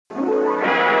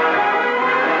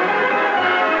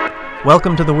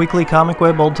Welcome to the weekly Comic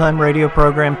Web Old Time Radio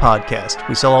Program podcast.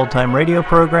 We sell old-time radio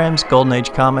programs, Golden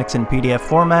Age comics in PDF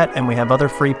format, and we have other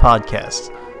free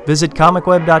podcasts. Visit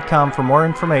comicweb.com for more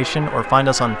information or find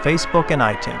us on Facebook and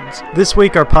iTunes. This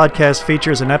week our podcast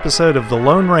features an episode of The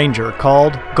Lone Ranger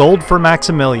called Gold for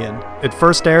Maximilian. It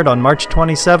first aired on March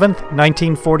 27th,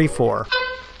 1944.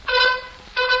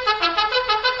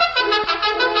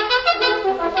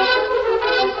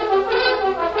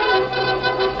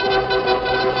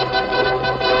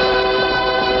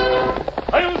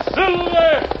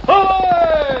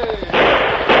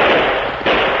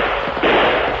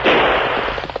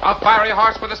 A fiery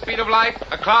horse with the speed of light,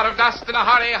 a cloud of dust and a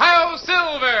hearty Hi-Yo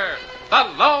Silver, the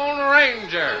Lone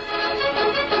Ranger.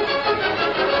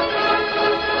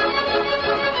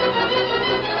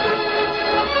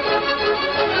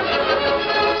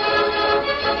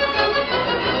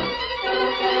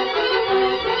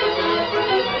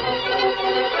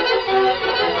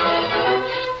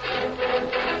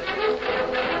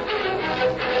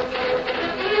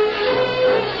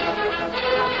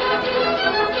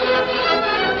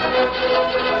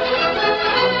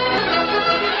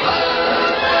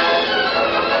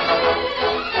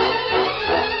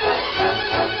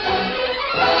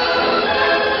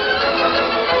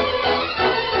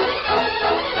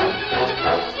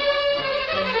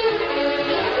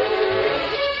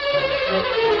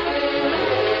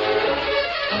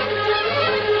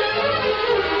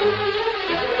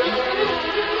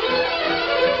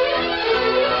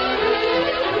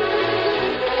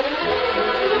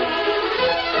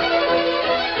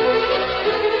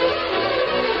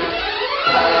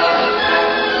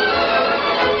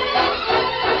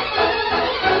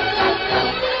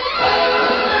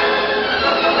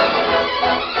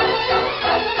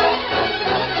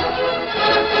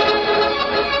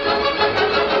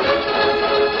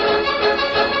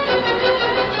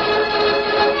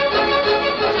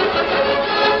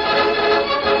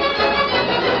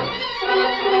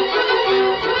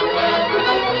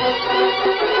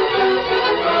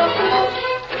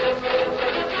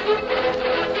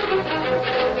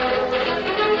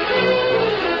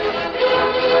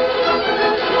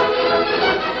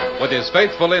 With his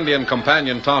faithful Indian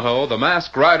companion Tonto, the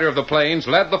masked rider of the plains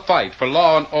led the fight for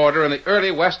law and order in the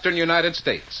early western United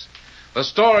States. The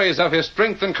stories of his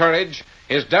strength and courage,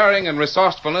 his daring and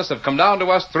resourcefulness have come down to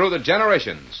us through the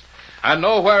generations. And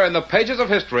nowhere in the pages of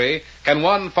history can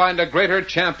one find a greater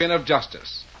champion of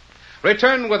justice.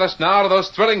 Return with us now to those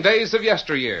thrilling days of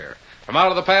yesteryear. From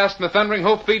out of the past, in the thundering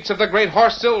hoofbeats of the great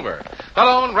horse Silver, the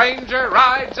Lone Ranger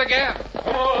rides again.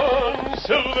 Come on,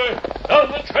 Silver!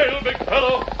 Down the trail, big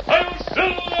fellow! I'm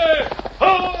Silver!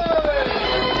 Away!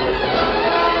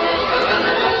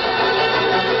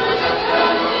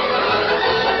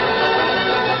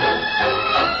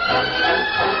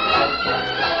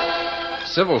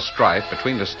 Civil strife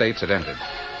between the states had ended,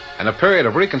 and a period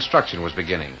of reconstruction was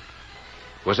beginning.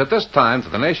 It was at this time that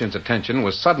the nation's attention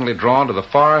was suddenly drawn to the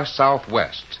far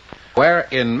southwest, where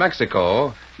in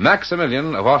Mexico,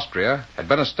 Maximilian of Austria had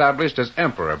been established as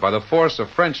emperor by the force of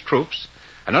French troops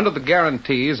and under the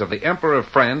guarantees of the Emperor of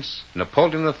France,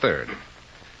 Napoleon III.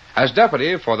 As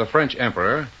deputy for the French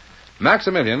emperor,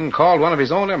 Maximilian called one of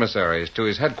his own emissaries to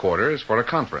his headquarters for a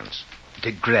conference.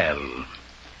 De Grelle,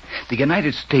 the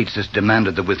United States has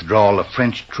demanded the withdrawal of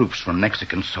French troops from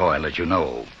Mexican soil, as you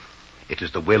know. It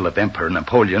is the will of Emperor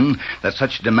Napoleon that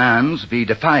such demands be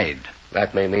defied.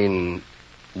 That may mean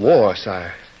war,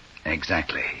 sire.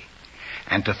 Exactly.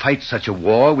 And to fight such a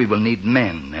war, we will need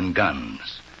men and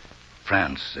guns.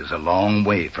 France is a long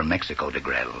way from Mexico, de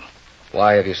Grelle.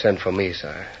 Why have you sent for me,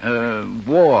 sire?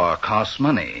 War costs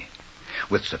money.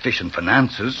 With sufficient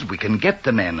finances, we can get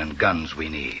the men and guns we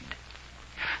need.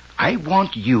 I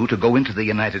want you to go into the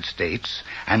United States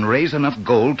and raise enough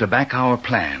gold to back our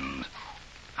plans.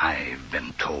 I've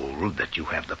been told that you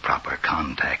have the proper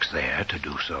contacts there to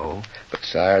do so. But,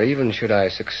 sire, even should I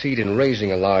succeed in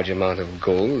raising a large amount of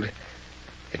gold,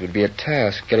 it would be a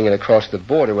task getting it across the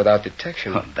border without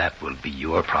detection. Well, that will be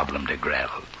your problem, de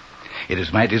Grelle. It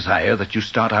is my desire that you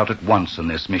start out at once on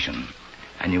this mission.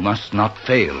 And you must not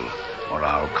fail, or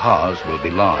our cause will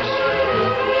be lost.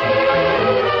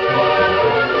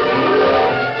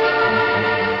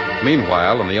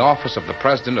 Meanwhile, in the office of the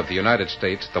President of the United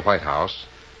States at the White House,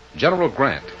 General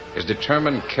Grant, his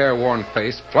determined, careworn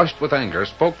face flushed with anger,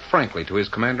 spoke frankly to his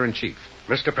commander-in-chief.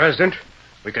 Mr. President,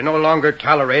 we can no longer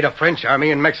tolerate a French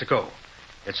army in Mexico.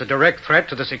 It's a direct threat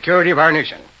to the security of our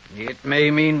nation. It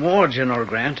may mean war, General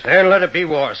Grant. Then let it be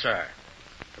war, sir.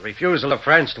 The refusal of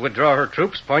France to withdraw her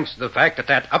troops points to the fact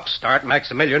that upstart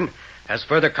Maximilian has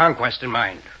further conquest in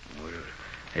mind.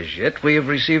 As yet, we have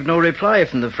received no reply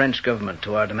from the French government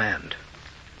to our demand.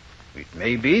 It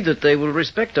may be that they will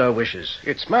respect our wishes.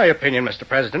 It's my opinion, Mr.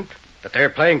 President, that they're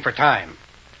playing for time.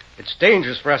 It's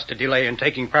dangerous for us to delay in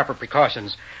taking proper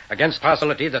precautions against the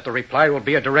possibility that the reply will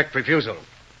be a direct refusal.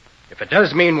 If it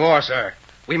does mean war, sir,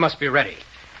 we must be ready.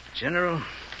 General,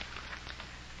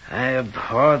 I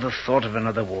abhor the thought of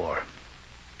another war,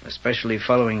 especially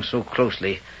following so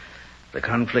closely the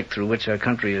conflict through which our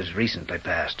country has recently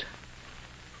passed.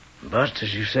 But,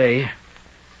 as you say,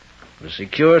 the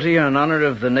security and honor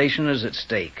of the nation is at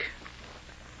stake.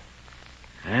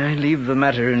 I leave the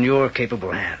matter in your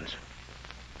capable hands.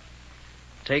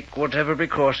 Take whatever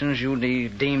precautions you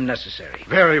deem necessary.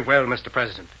 Very well, Mr.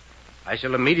 President. I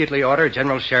shall immediately order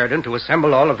General Sheridan to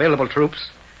assemble all available troops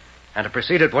and to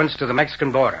proceed at once to the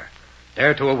Mexican border,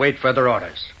 there to await further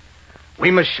orders.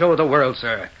 We must show the world,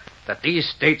 sir, that these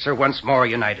states are once more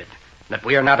united, that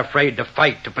we are not afraid to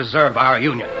fight to preserve our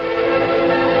union.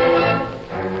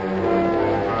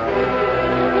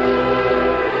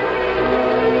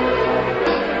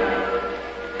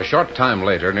 A short time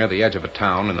later, near the edge of a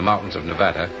town in the mountains of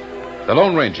Nevada, the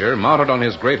Lone Ranger, mounted on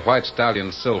his great white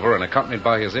stallion Silver and accompanied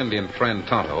by his Indian friend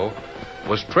Tonto,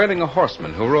 was trailing a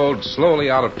horseman who rode slowly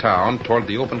out of town toward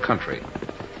the open country.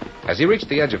 As he reached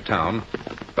the edge of town,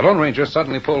 the Lone Ranger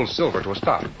suddenly pulled Silver to a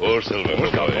stop. Oh, Silver,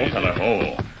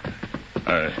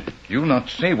 You not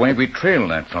say why we trail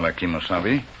that fella,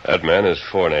 Kimosabe? That man is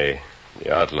Forney,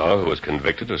 the outlaw who was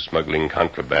convicted of smuggling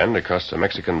contraband across the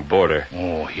Mexican border.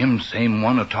 Oh, him same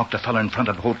one who talked to fella in front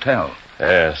of the hotel.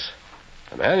 Yes.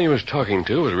 The man he was talking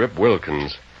to was Rip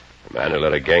Wilkins, the man who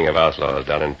led a gang of outlaws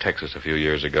down in Texas a few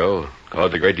years ago,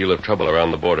 caused a great deal of trouble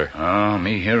around the border. Oh,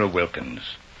 me hear of Wilkins.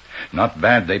 Not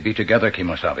bad they be together,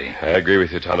 Kimosabe. I agree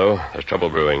with you, Tonto. There's trouble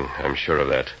brewing. I'm sure of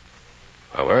that.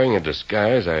 While wearing a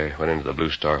disguise, I went into the Blue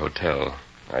Star Hotel.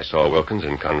 I saw Wilkins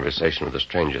in conversation with a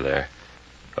stranger there,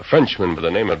 a Frenchman by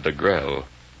the name of DeGrelle.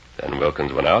 Then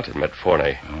Wilkins went out and met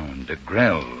Forney. Oh,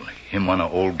 DeGrelle. Him one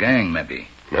of old gang, maybe.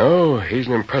 No, he's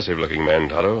an impressive-looking man,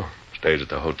 Tonto. Stays at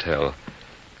the hotel.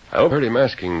 I overheard him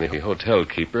asking the hotel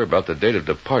keeper about the date of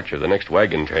departure of the next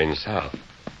wagon train south.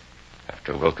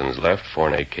 After Wilkins left,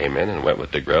 Forney came in and went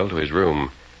with DeGrelle to his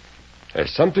room.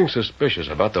 There's something suspicious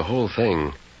about the whole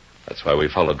thing. That's why we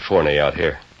followed Forney out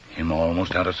here. Him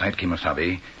almost out of sight,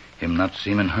 Kimosabe. Him not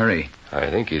seem in hurry. I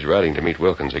think he's riding to meet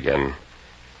Wilkins again.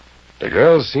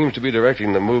 DeGrelle seems to be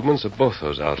directing the movements of both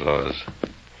those outlaws.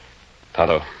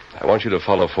 Tonto, I want you to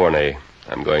follow Forney.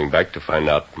 I'm going back to find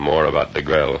out more about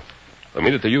DeGrelle. We'll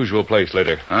meet at the usual place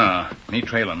later. Me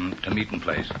trail him to meeting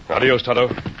place. Adios, Tonto.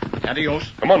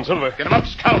 Adios. Come on, Silver. Get him up,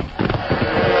 Scout.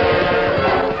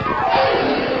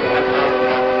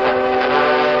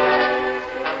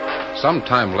 Some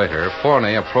time later,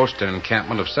 Forney approached an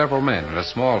encampment of several men in a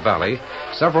small valley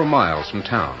several miles from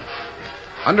town.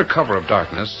 Under cover of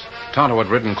darkness, Tonto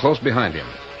had ridden close behind him.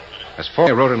 As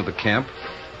Forney rode into the camp,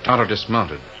 Tonto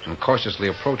dismounted and cautiously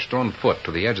approached on foot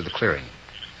to the edge of the clearing.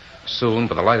 Soon,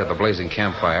 by the light of the blazing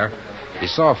campfire, he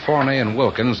saw Forney and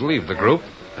Wilkins leave the group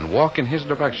and walk in his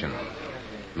direction.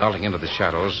 Melting into the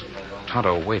shadows,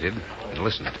 Tonto waited and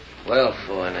listened. Well,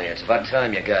 Forney, it's about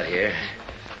time you got here.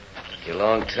 Took you a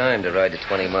long time to ride the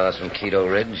 20 miles from Quito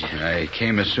Ridge. I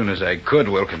came as soon as I could,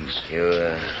 Wilkins.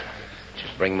 You,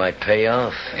 just bring my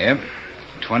payoff? Yep.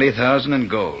 20,000 in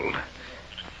gold.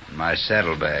 My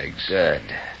saddlebags. Good.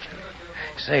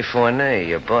 Say, Forney,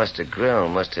 your boss DeGrelle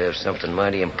must have something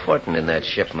mighty important in that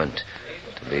shipment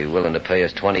to be willing to pay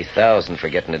us 20,000 for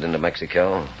getting it into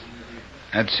Mexico.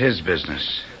 That's his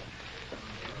business.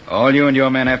 All you and your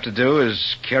men have to do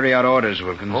is carry out orders,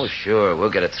 Wilkins. Oh, sure.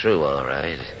 We'll get it through, all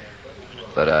right.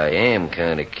 But I am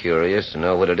kind of curious to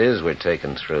know what it is we're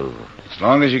taking through. As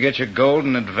long as you get your gold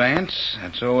in advance,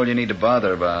 that's all you need to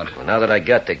bother about. Well, now that I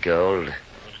got the gold,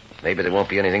 maybe there won't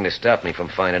be anything to stop me from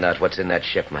finding out what's in that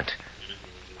shipment.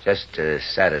 Just to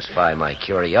satisfy my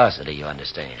curiosity, you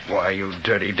understand. Why, you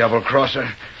dirty double-crosser.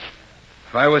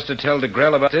 If I was to tell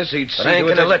DeGrelle about this, he'd see But I ain't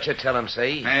to it going to that- let you tell him,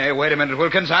 see? Hey, wait a minute,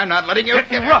 Wilkins. I'm not letting you...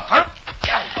 Get rough, huh?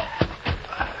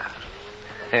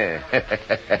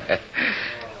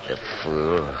 The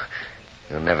fool.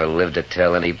 He'll never live to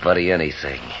tell anybody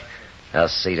anything. I'll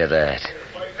see to that.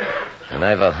 And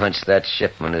I've a hunch that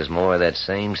shipment is more of that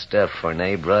same stuff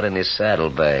Forney brought in his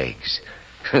saddlebags.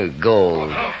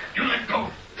 Gold. You let go.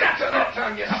 That's that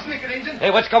tongue, you sneaking Injun.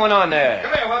 Hey, what's going on there?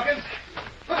 Come here, Wilkins.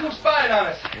 Look who's spying on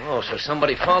us. Oh, so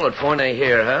somebody followed Forney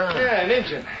here, huh? Yeah, an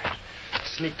Injun.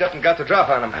 Sneaked up and got the drop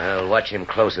on him. I'll watch him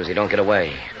close as he don't get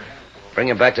away. Bring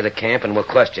him back to the camp and we'll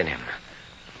question him.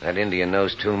 That Indian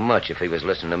knows too much if he was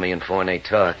listening to me and Forney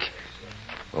talk.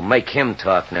 We'll make him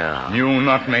talk now. You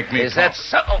not make me Is talk. that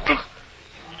so?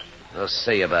 We'll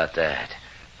see about that.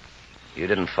 You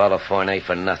didn't follow Fournay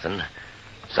for nothing.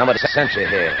 Somebody sent you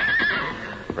here.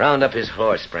 Round up his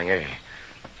horse, Springer.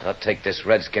 I'll take this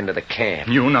redskin to the camp.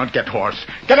 You not get horse.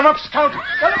 Get him up, Scout.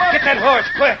 Get him up. Get that horse,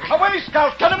 quick. Away,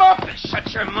 Scout. Get him up.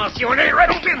 Shut your mouth, you ain't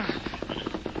redskin.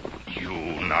 You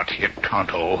not hit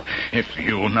Tonto if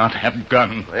you not have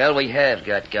gun. Well, we have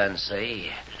got guns,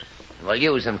 see? We'll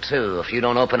use them, too, if you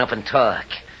don't open up and talk.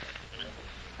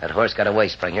 That horse got away,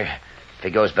 Springer. If he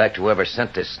goes back to whoever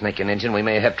sent this snaking engine, we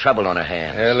may have trouble on our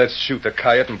hands. Yeah, let's shoot the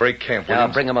coyote and break camp, Now,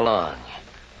 Williams. bring him along.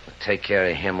 We'll take care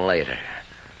of him later.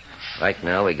 Right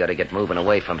now, we got to get moving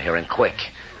away from here and quick.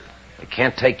 We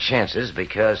can't take chances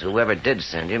because whoever did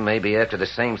send him may be after the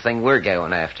same thing we're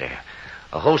going after.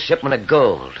 A whole shipment of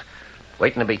gold,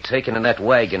 waiting to be taken in that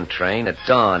wagon train at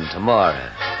dawn tomorrow.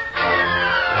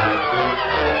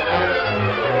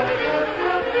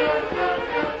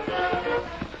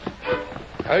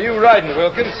 How you riding,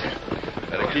 Wilkins?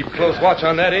 Better keep close watch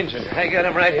on that engine. I got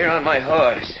him right here on my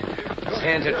horse. His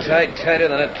hands are tied tighter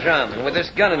than a drum, and with this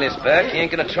gun in his back, he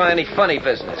ain't going to try any funny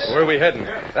business. Where are we heading?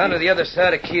 Down to the other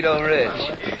side of Quito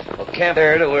Ridge. We'll camp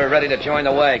there till we're ready to join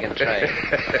the wagon train.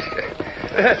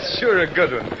 That's sure a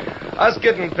good one. Us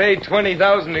getting paid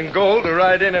 $20,000 in gold to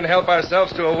ride in and help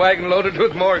ourselves to a wagon loaded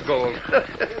with more gold.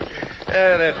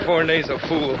 That Fournay's a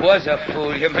fool. Was a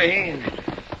fool, you mean?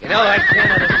 You know, I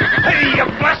can't... Hey, you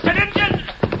blasted Indian!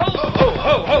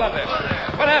 Hold on there.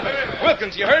 What happened?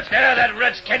 Wilkins, you hurt? Yeah, that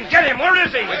redskin. Get him. Where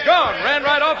is he? He's gone. Ran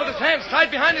right off with his hands tied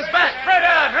behind his back. Spread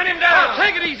out. Run him down.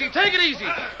 Take it easy. Take it easy.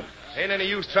 Ain't any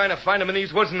use trying to find him in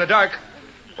these woods in the dark.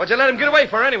 What'd you let him get away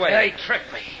for anyway? Yeah, he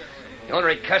tricked me. The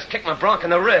ornery cuss kicked my bronc in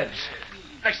the ribs.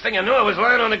 Next thing I knew, I was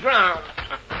lying on the ground.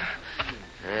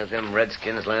 Them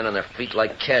redskins land on their feet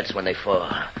like cats when they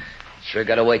fall. Sure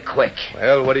got away quick.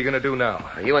 Well, what are you going to do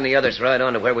now? You and the others ride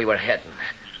on to where we were heading.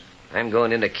 I'm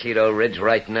going into Quito Ridge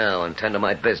right now and tend to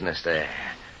my business there.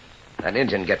 That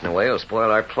Injun getting away will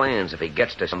spoil our plans if he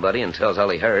gets to somebody and tells all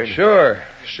he heard. Sure.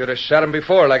 Should have shot him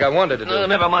before like I wanted to do. Oh,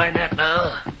 never mind that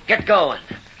now. Get going.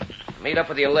 Meet up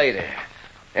with you later,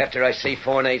 after I see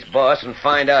Fournay's boss and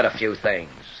find out a few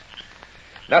things.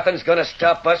 Nothing's going to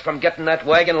stop us from getting that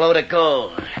wagon load of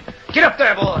gold. Get up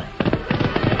there, boy.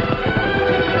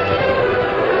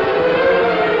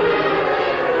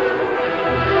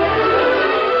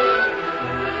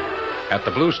 At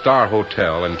the Blue Star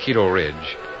Hotel in Quito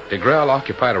Ridge, DeGrail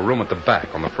occupied a room at the back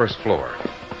on the first floor.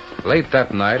 Late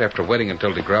that night, after waiting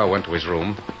until DeGrail went to his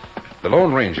room, the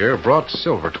Lone Ranger brought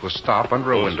Silver to a stop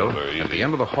under a window at the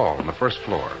end of the hall on the first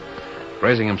floor.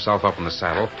 Raising himself up in the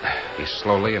saddle, he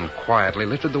slowly and quietly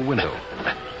lifted the window.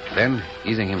 Then,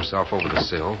 easing himself over the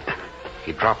sill,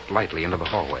 he dropped lightly into the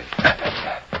hallway.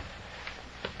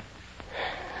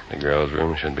 The girl's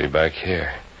room should be back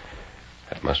here.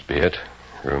 That must be it.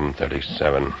 Room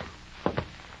 37.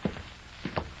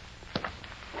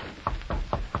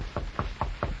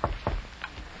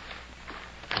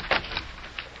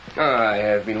 I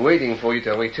have been waiting for you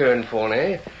to return,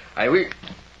 Fournay. I will...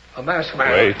 A masked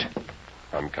man. Wait.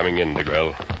 I'm coming in,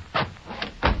 DeGrail.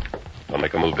 Don't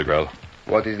make a move, DeGrail.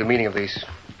 What is the meaning of this?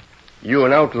 You,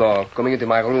 an outlaw, coming into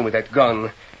my room with that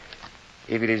gun.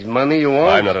 If it is money you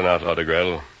want... I'm not an outlaw,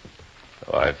 DeGrail.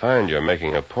 Though I find you're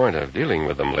making a point of dealing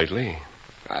with them lately.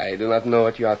 I do not know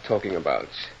what you are talking about.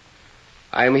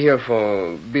 I am here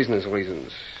for business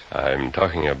reasons. I'm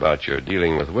talking about your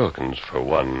dealing with Wilkins, for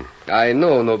one. I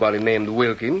know nobody named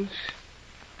Wilkins.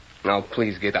 Now,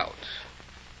 please get out.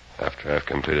 After I've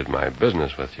completed my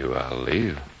business with you, I'll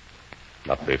leave.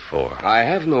 Not before. I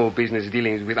have no business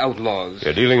dealings with outlaws.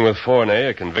 You're dealing with Fournay,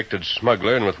 a convicted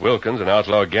smuggler, and with Wilkins, an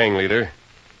outlaw gang leader.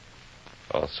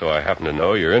 Also, I happen to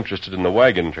know you're interested in the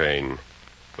wagon train,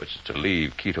 which is to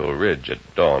leave Quito Ridge at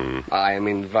dawn. I am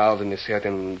involved in a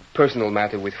certain personal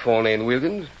matter with Fournay and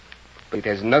Wilkins, but it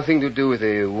has nothing to do with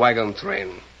the wagon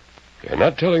train. You're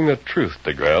not telling the truth,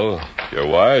 DeGrail. If you're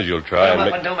wise, you'll try Come and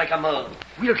up and don't make a move.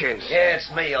 Wilkins. Yeah,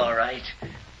 it's me, all right.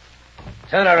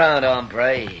 Turn around,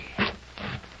 hombre.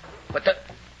 What the...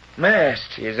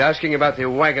 Masked. He is asking about the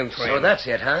wagon train. So that's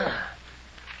it, huh?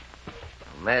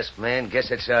 Masked man,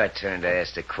 guess it's our turn to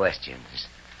ask the questions.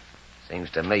 Seems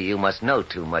to me you must know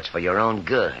too much for your own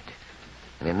good.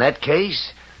 And in that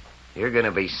case, you're going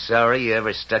to be sorry you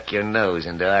ever stuck your nose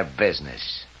into our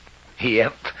business.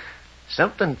 Yep.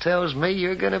 Something tells me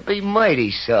you're going to be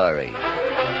mighty sorry.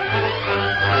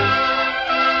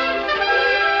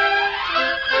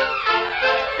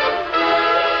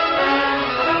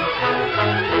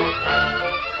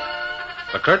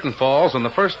 The curtain falls on the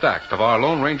first act of our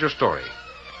Lone Ranger story.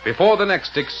 Before the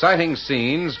next exciting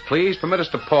scenes, please permit us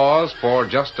to pause for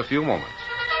just a few moments.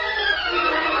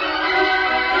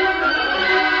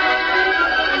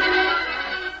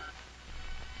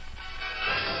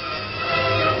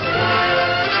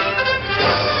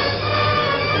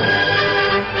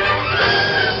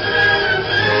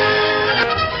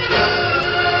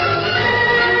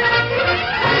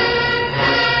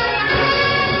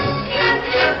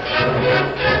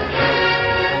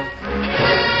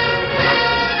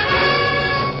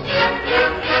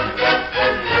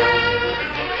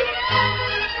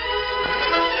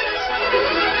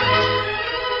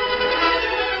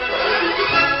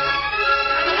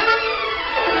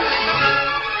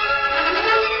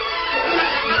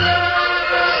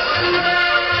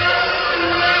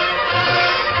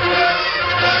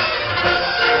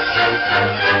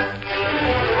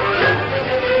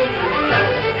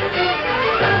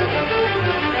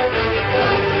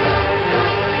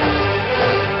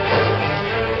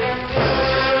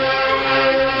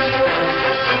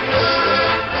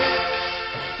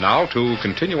 Now, to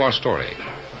continue our story.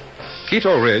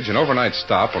 Quito Ridge, an overnight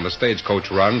stop on the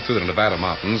stagecoach run through the Nevada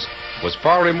mountains, was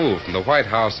far removed from the White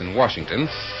House in Washington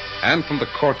and from the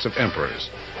courts of emperors.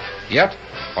 Yet,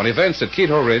 on events at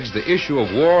Quito Ridge, the issue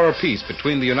of war or peace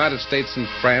between the United States and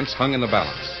France hung in the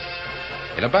balance.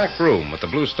 In a back room at the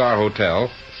Blue Star Hotel,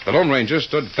 the Lone Ranger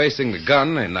stood facing the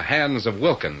gun in the hands of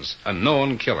Wilkins, a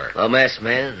known killer. Oh, masked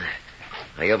man,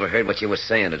 I overheard what you were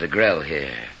saying to DeGrelle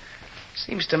here.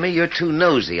 Seems to me you're too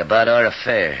nosy about our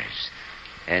affairs.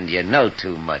 And you know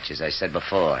too much, as I said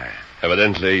before.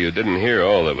 Evidently, you didn't hear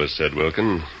all that was said,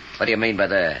 Wilkin. What do you mean by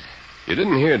that? You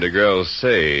didn't hear DeGrelle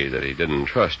say that he didn't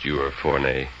trust you or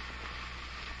Fournay.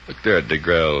 Look there at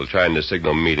DeGrelle, trying to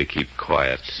signal me to keep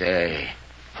quiet. Say,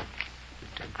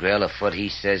 DeGrelle, if what he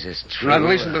says is true... Now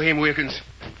listen to him, Wilkins.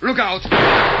 Look out.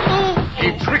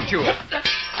 He tricked you.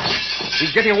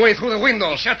 He's getting away through the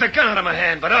window. He shot the gun out of my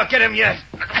hand, but I'll get him yet.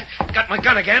 Got my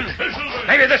gun again.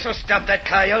 Maybe this will stop that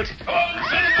coyote.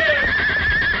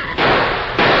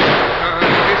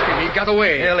 He got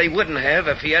away. Well, he wouldn't have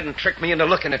if he hadn't tricked me into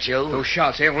looking at you. Those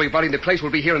shots, everybody in the place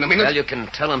will be here in a minute. Well, you can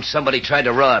tell him somebody tried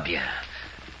to rob you.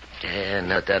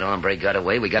 Now that hombre got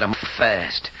away, we got him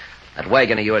fast. That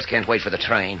wagon of yours can't wait for the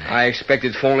train. I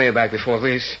expected Fournay back before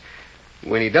this.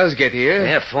 When he does get here...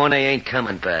 Yeah, Fournay ain't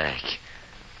coming back.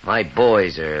 My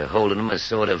boys are holding him as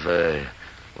sort of,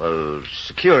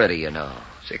 security, you know.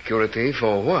 Security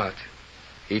for what?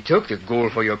 He took the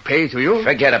gold for your pay to you?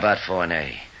 Forget about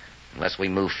Fournay. Unless we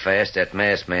move fast, that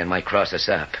masked man might cross us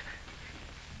up.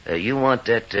 You want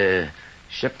that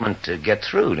shipment to get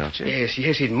through, don't you?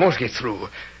 Yes, it must get through.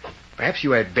 Perhaps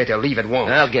you had better leave at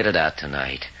once. I'll get it out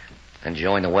tonight and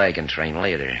join the wagon train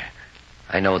later.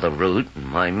 I know the route, and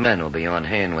my men will be on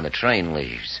hand when the train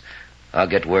leaves. I'll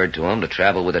get word to them to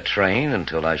travel with the train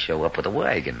until I show up with a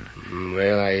wagon.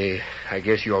 Well, I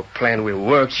guess your plan will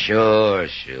work. Sure.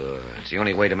 It's the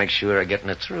only way to make sure of getting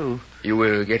it through. You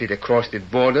will get it across the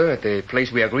border at the place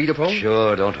we agreed upon?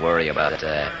 Sure, don't worry about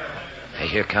that. Hey,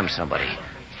 here comes somebody.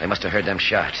 They must have heard them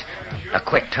shots. Now,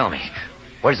 quick, tell me.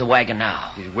 Where's the wagon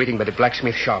now? He's waiting by the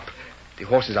blacksmith shop. The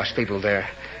horses are stabled there.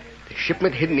 The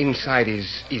shipment hidden inside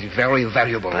is very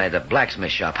valuable. By the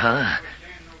blacksmith shop, huh?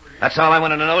 That's all I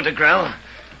wanted to know, DeGrelle.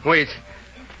 Wait.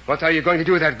 What are you going to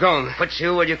do with that gun? Put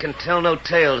you where you can tell no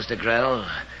tales, DeGrelle.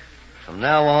 From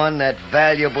now on, that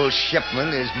valuable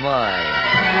shipment is mine.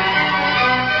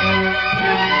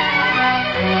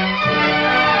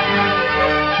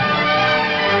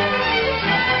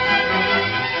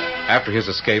 After his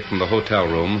escape from the hotel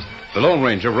room, the Lone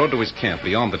Ranger rode to his camp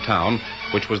beyond the town,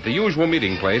 which was the usual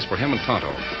meeting place for him and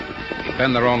Tonto. He'd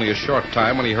been there only a short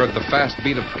time when he heard the fast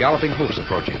beat of galloping hoofs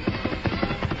approaching. Let's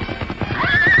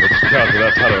scout for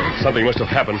that Tonto. Something must have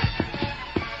happened.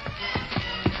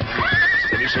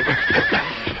 Steady, Silver.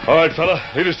 All right, fella.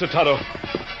 Lead us to Tonto.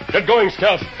 Get going,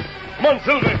 Scout. Come on,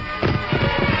 Silver.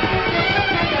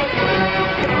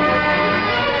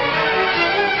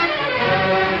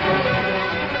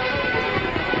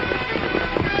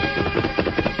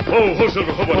 Oh,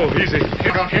 Silver. Oh, easy.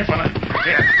 Here, down here, fella.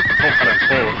 Here. Oh, fella.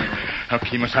 Oh. Now,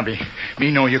 Kemosabe,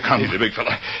 me know you come. Easy, big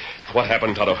fella. What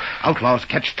happened, Tonto? Outlaws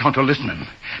catch Tonto listening.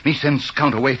 Me send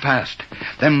scout away fast.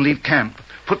 Them leave camp.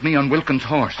 Put me on Wilkins'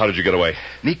 horse. How did you get away?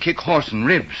 Me kick horse and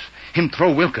ribs. Him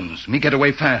throw Wilkins. Me get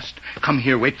away fast. Come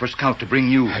here, wait for scout to bring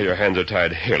you. Your hands are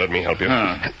tied. Here, let me help you.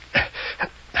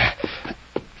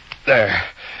 There.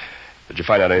 Did you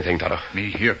find out anything, Tonto?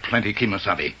 Me hear plenty,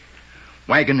 Kemosabe.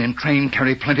 Wagon and train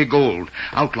carry plenty gold.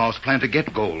 Outlaws plan to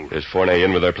get gold. Is Fournay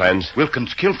in with their plans?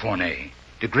 Wilkins kill Fournay.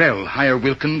 DeGrelle hire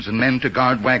Wilkins and men to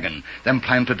guard wagon. Them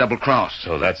plan to double-cross.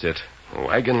 So that's it. A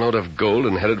wagon load of gold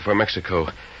and headed for Mexico.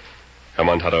 Come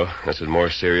on, Tonto. This is more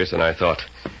serious than I thought.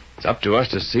 It's up to us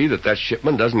to see that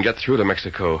shipment doesn't get through to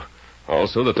Mexico.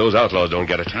 Also, that those outlaws don't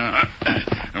get it.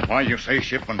 And why you say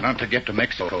shipment not to get to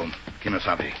Mexico,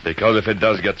 Kimasabi? Because if it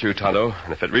does get through, Tonto,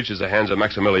 and if it reaches the hands of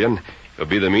Maximilian, it'll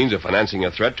be the means of financing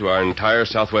a threat to our entire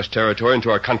Southwest territory and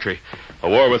to our country. A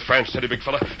war with France, steady, big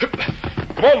fella.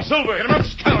 Come on, Silver. Get him up,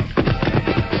 Scout.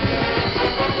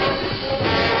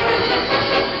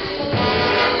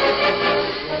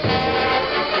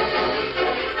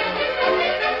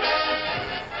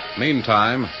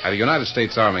 Meantime, at a United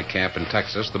States Army camp in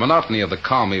Texas, the monotony of the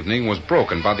calm evening was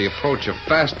broken by the approach of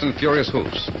fast and furious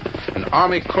hoofs. An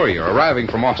Army courier arriving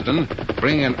from Austin,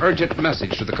 bringing an urgent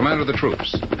message to the commander of the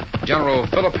troops, General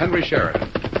Philip Henry Sheridan.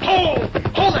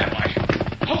 Hold there, boy.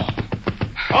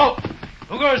 Oh,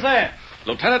 who goes there?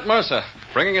 Lieutenant Mercer,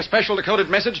 bringing a special decoded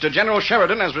message to General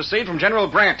Sheridan as received from General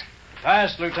Grant.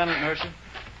 Fast, Lieutenant Mercer.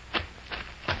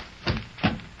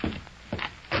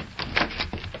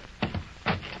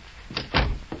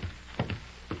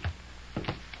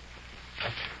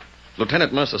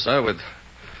 Lieutenant Mercer, sir, with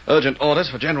urgent orders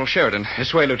for General Sheridan.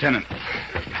 This way, Lieutenant.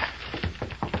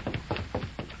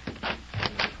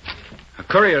 A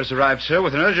courier's arrived, sir,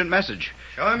 with an urgent message.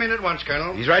 Show him in at once,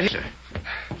 Colonel. He's right here, sir.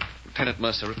 Lieutenant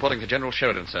Mercer reporting to General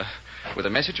Sheridan, sir, with a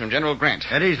message from General Grant.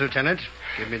 At ease, Lieutenant.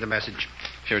 Give me the message.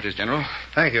 Here it is, General.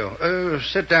 Thank you.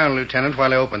 Sit down, Lieutenant,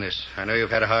 while I open this. I know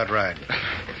you've had a hard ride.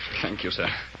 Thank you, sir.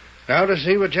 Now to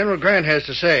see what General Grant has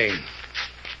to say.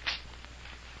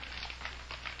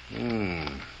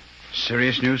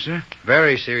 Serious news, sir?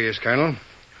 Very serious, Colonel.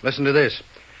 Listen to this.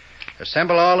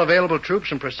 Assemble all available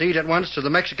troops and proceed at once to the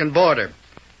Mexican border.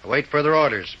 Await further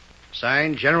orders.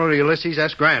 Signed, General Ulysses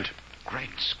S. Grant. Great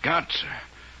Scott, sir.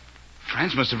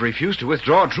 France must have refused to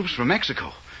withdraw troops from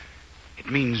Mexico.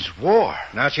 It means war.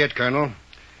 Not yet, Colonel.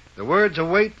 The words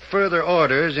await further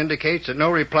orders indicates that no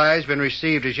reply has been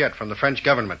received as yet from the French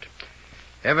government.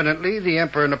 Evidently, the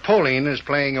Emperor Napoleon is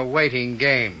playing a waiting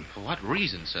game. For what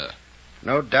reason, sir?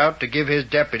 No doubt to give his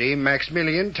deputy,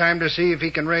 Maximilian, time to see if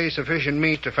he can raise sufficient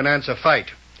means to finance a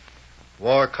fight.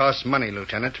 War costs money,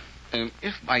 Lieutenant.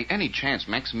 If by any chance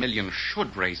Maximilian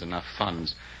should raise enough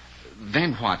funds,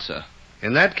 then what, sir?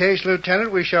 In that case,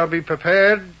 Lieutenant, we shall be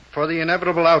prepared for the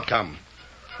inevitable outcome.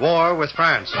 War with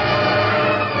France.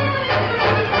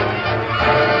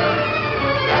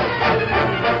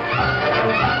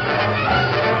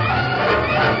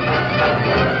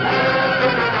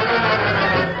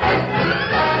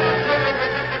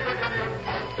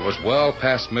 It was well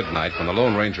past midnight when the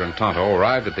Lone Ranger and Tonto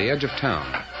arrived at the edge of town.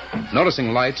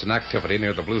 Noticing lights and activity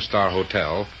near the Blue Star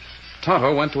Hotel,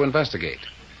 Tonto went to investigate.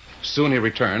 Soon he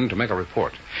returned to make a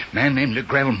report. Man named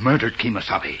Legrel murdered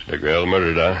Kimasabi. Legrel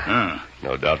murdered, huh?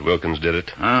 No doubt Wilkins did it.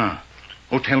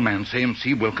 Hotel man say him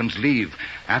see Wilkins leave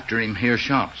after him hear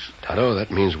shots. Tonto,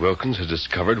 that means Wilkins has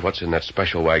discovered what's in that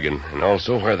special wagon, and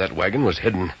also where that wagon was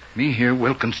hidden. Me hear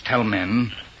Wilkins tell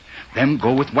men, them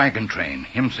go with wagon train.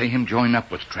 Him say him join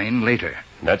up with train later.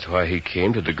 That's why he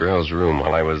came to DeGrell's room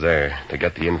while I was there, to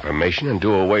get the information and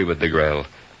do away with DeGrell.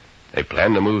 They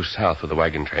planned to move south with the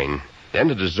wagon train, then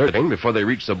to desert him before they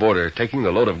reached the border, taking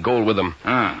the load of gold with them.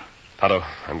 Tonto,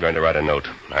 I'm going to write a note.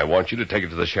 I want you to take it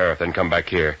to the sheriff, then come back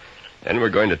here. Then we're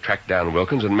going to track down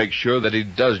Wilkins and make sure that he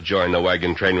does join the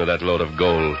wagon train with that load of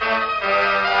gold.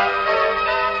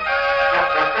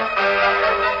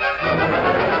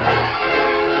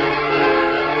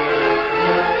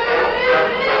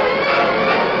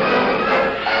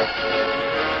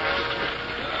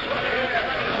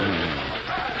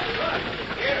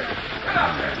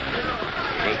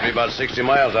 Must be about 60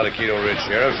 miles out of Quito Ridge,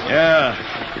 Sheriff.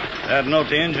 Yeah. That note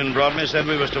the engine brought me said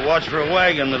we was to watch for a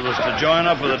wagon that was to join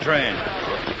up with the train.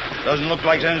 Doesn't look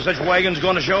like any such wagon's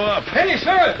going to show up. Hey,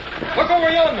 sir! Look over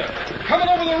yonder. Coming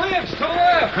over the ridge to the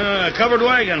left. Covered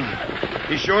wagon.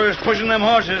 He sure is pushing them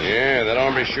horses. Yeah, that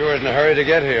hombre sure is in a hurry to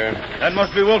get here. That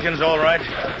must be Wilkins, all right.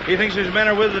 He thinks his men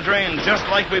are with the train, just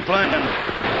like we planned.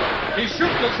 He's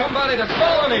shooting at somebody that's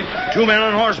following him. 2 men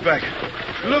on horseback.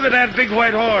 Look at that big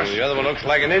white horse. The other one looks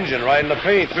like an engine riding the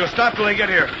paint. We'll stop till they get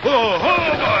here. Boy.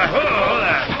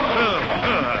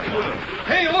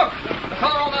 Hey, look. The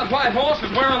fellow on that white horse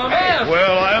is wearing a mask.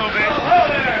 Well, I'll be...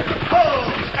 there.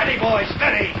 Steady, boys,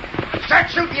 steady. Start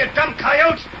shooting, you dumb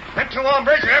coyotes. Them 2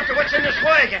 hombres are after what's in this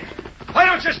wagon. Why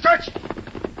don't you start...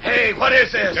 Hey, what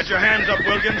is this? Get your hands up,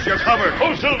 Wilkins. You're covered.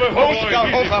 Oh, Silver. Oh,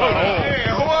 Scout. Oh, fellow. Hey,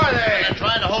 who are they? They're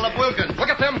trying to hold up Wilkins. Look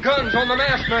at them guns on the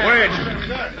masked man. Wait.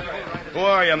 Who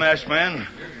are you, masked man?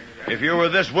 If you were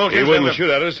this Wilkins... He wouldn't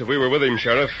shoot at us if we were with him,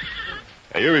 Sheriff.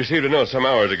 You received a note some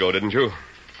hours ago, didn't you?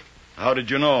 How did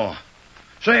you know?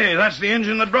 Say, that's the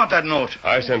Injun that brought that note.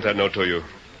 I sent that note to you.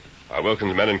 Are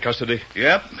Wilkins' men in custody?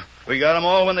 Yep. We got them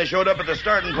all when they showed up at the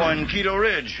starting point in Quito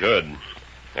Ridge. Good.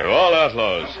 They're all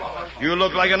outlaws. You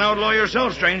look like an outlaw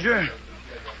yourself, stranger.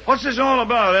 What's this all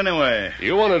about, anyway?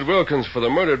 You wanted Wilkins for the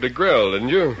murder of DeGrell, didn't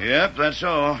you? Yep, that's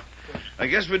so. I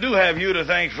guess we do have you to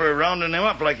thank for rounding him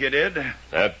up like you did.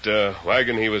 That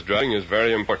wagon he was driving is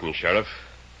very important, Sheriff.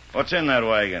 What's in that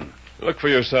wagon? Look for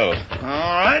yourself. All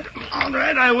right,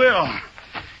 I will.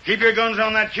 Keep your guns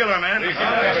on that killer, man.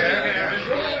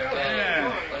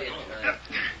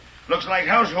 Looks like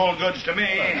household goods to me.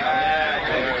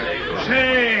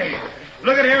 Say,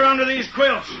 look at here under these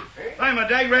quilts. I'm a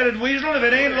dag-ratted weasel if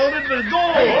it ain't loaded with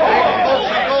gold. Hey,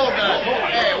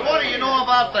 what do you know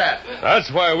about that? That's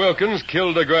why Wilkins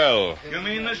killed DeGrell. You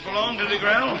mean this belonged to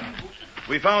DeGrell?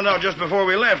 We found out just before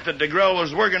we left that DeGrell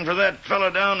was working for that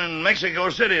fella down in Mexico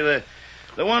City,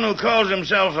 the one who calls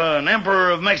himself an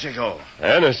Emperor of Mexico.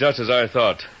 And it's just as I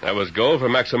thought. That was gold for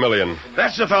Maximilian.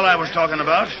 That's the fella I was talking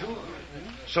about.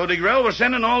 So DeGrell was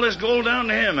sending all this gold down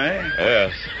to him, eh?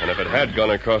 Yes, and if it had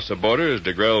gone across the border as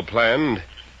DeGrell planned,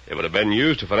 it would have been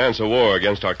used to finance a war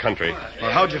against our country.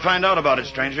 Well, how'd you find out about it,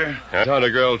 stranger? I saw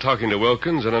DeGrell talking to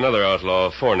Wilkins and another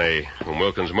outlaw, Forney, whom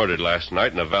Wilkins murdered last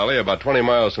night in a valley about 20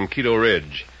 miles from Quito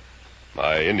Ridge.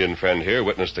 My Indian friend here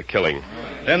witnessed the killing.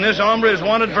 Then this hombre is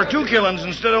wanted for 2 killings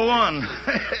instead of 1.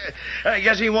 I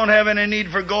guess he won't have any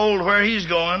need for gold where he's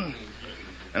going.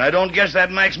 And I don't guess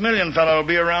that Maximilian fellow will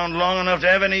be around long enough to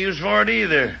have any use for it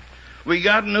either. We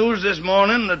got news this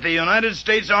morning that the United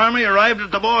States Army arrived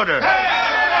at the border.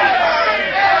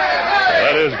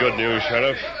 That is good news,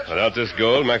 Sheriff. Without this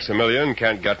gold, Maximilian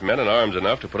can't get men and arms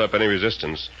enough to put up any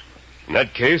resistance. In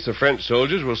that case, the French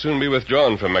soldiers will soon be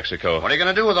withdrawn from Mexico. What are you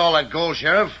going to do with all that gold,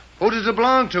 Sheriff? Who does it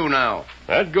belong to now?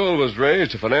 That gold was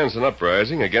raised to finance an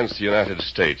uprising against the United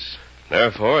States.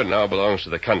 Therefore, it now belongs to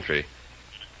the country.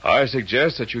 I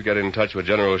suggest that you get in touch with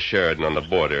General Sheridan on the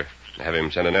border and have him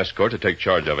send an escort to take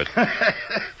charge of it.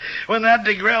 When that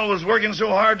DeGrell was working so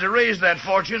hard to raise that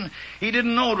fortune, he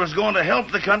didn't know it was going to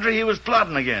help the country he was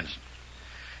plotting against.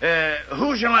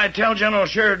 Who shall I tell General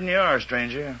Sheridan you are,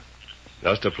 stranger?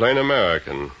 Just a plain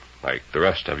American, like the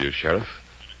rest of you, Sheriff.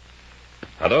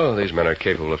 Although these men are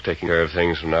capable of taking care of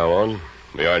things from now on,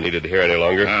 we aren't needed here any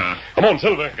longer. Come on,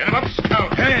 Silver. Get him up,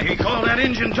 Scout. Hey, he called that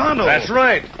Injun Tonto. That's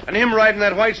right. And him riding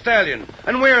that white stallion.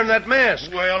 And wearing that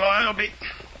mask. Well, I'll be...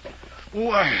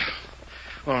 Why...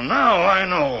 Well, now I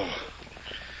know.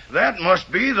 That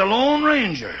must be the Lone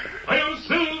Ranger. Hail,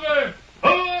 Silver!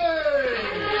 Away!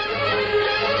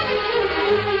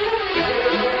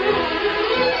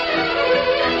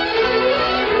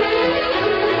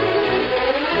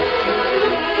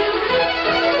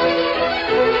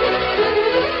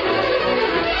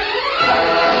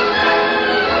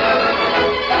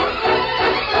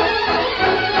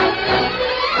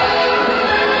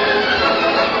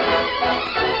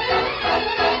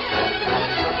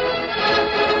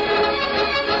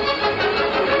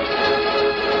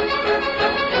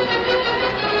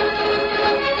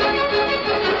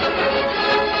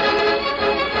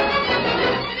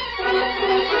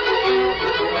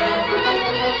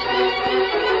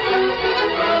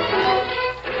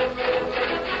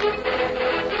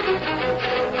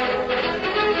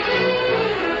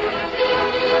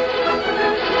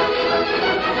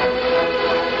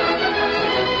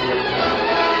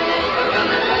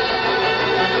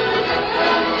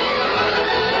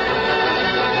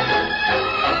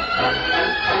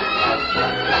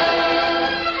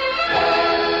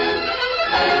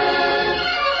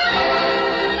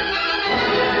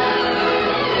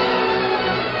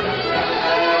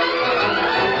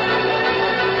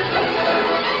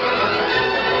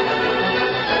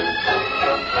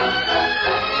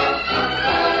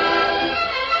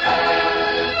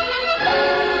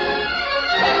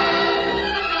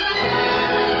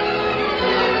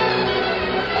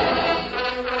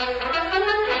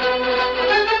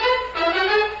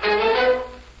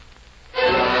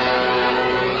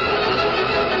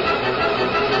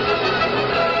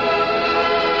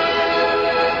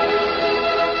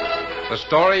 The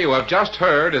story you have just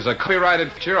heard is a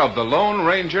copyrighted picture of the Lone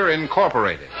Ranger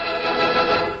Incorporated.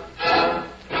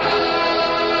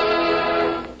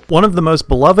 One of the most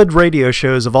beloved radio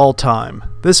shows of all time,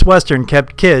 this Western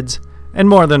kept kids, and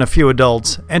more than a few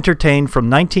adults, entertained from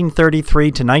 1933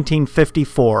 to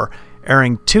 1954,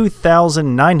 airing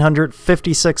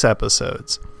 2,956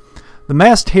 episodes. The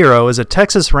masked hero is a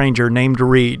Texas Ranger named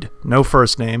Reed, no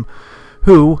first name,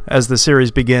 who, as the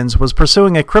series begins, was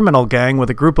pursuing a criminal gang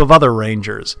with a group of other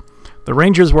Rangers. The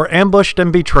Rangers were ambushed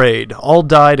and betrayed. All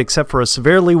died except for a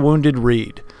severely wounded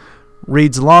Reed.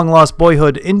 Reed's long-lost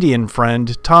boyhood Indian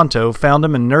friend, Tonto, found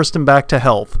him and nursed him back to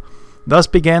health. Thus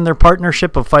began their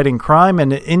partnership of fighting crime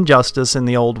and injustice in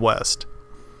the Old West.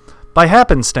 By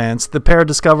happenstance, the pair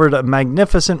discovered a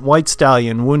magnificent white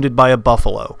stallion wounded by a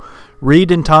buffalo.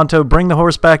 Reed and Tonto bring the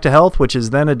horse back to health, which is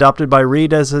then adopted by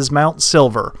Reed as his mount,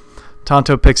 Silver.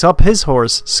 Tonto picks up his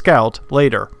horse, Scout,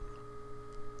 later.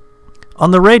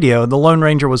 On the radio, the Lone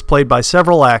Ranger was played by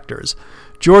several actors.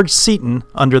 George Seaton,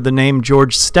 under the name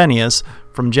George Stenius,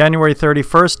 from January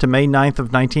 31st to May 9th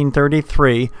of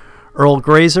 1933, Earl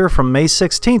Grazer from May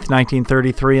 16th,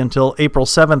 1933 until April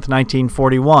 7th,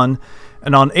 1941,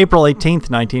 and on April 18th,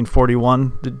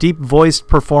 1941, the deep-voiced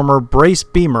performer Brace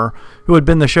Beamer, who had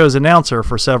been the show's announcer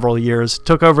for several years,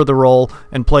 took over the role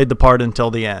and played the part until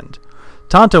the end.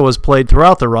 Tonto was played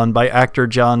throughout the run by actor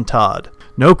John Todd.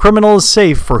 No criminal is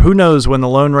safe, for who knows when the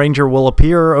Lone Ranger will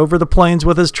appear over the plains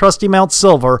with his trusty mount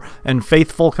Silver and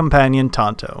faithful companion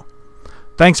Tonto.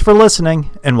 Thanks for listening,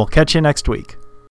 and we'll catch you next week.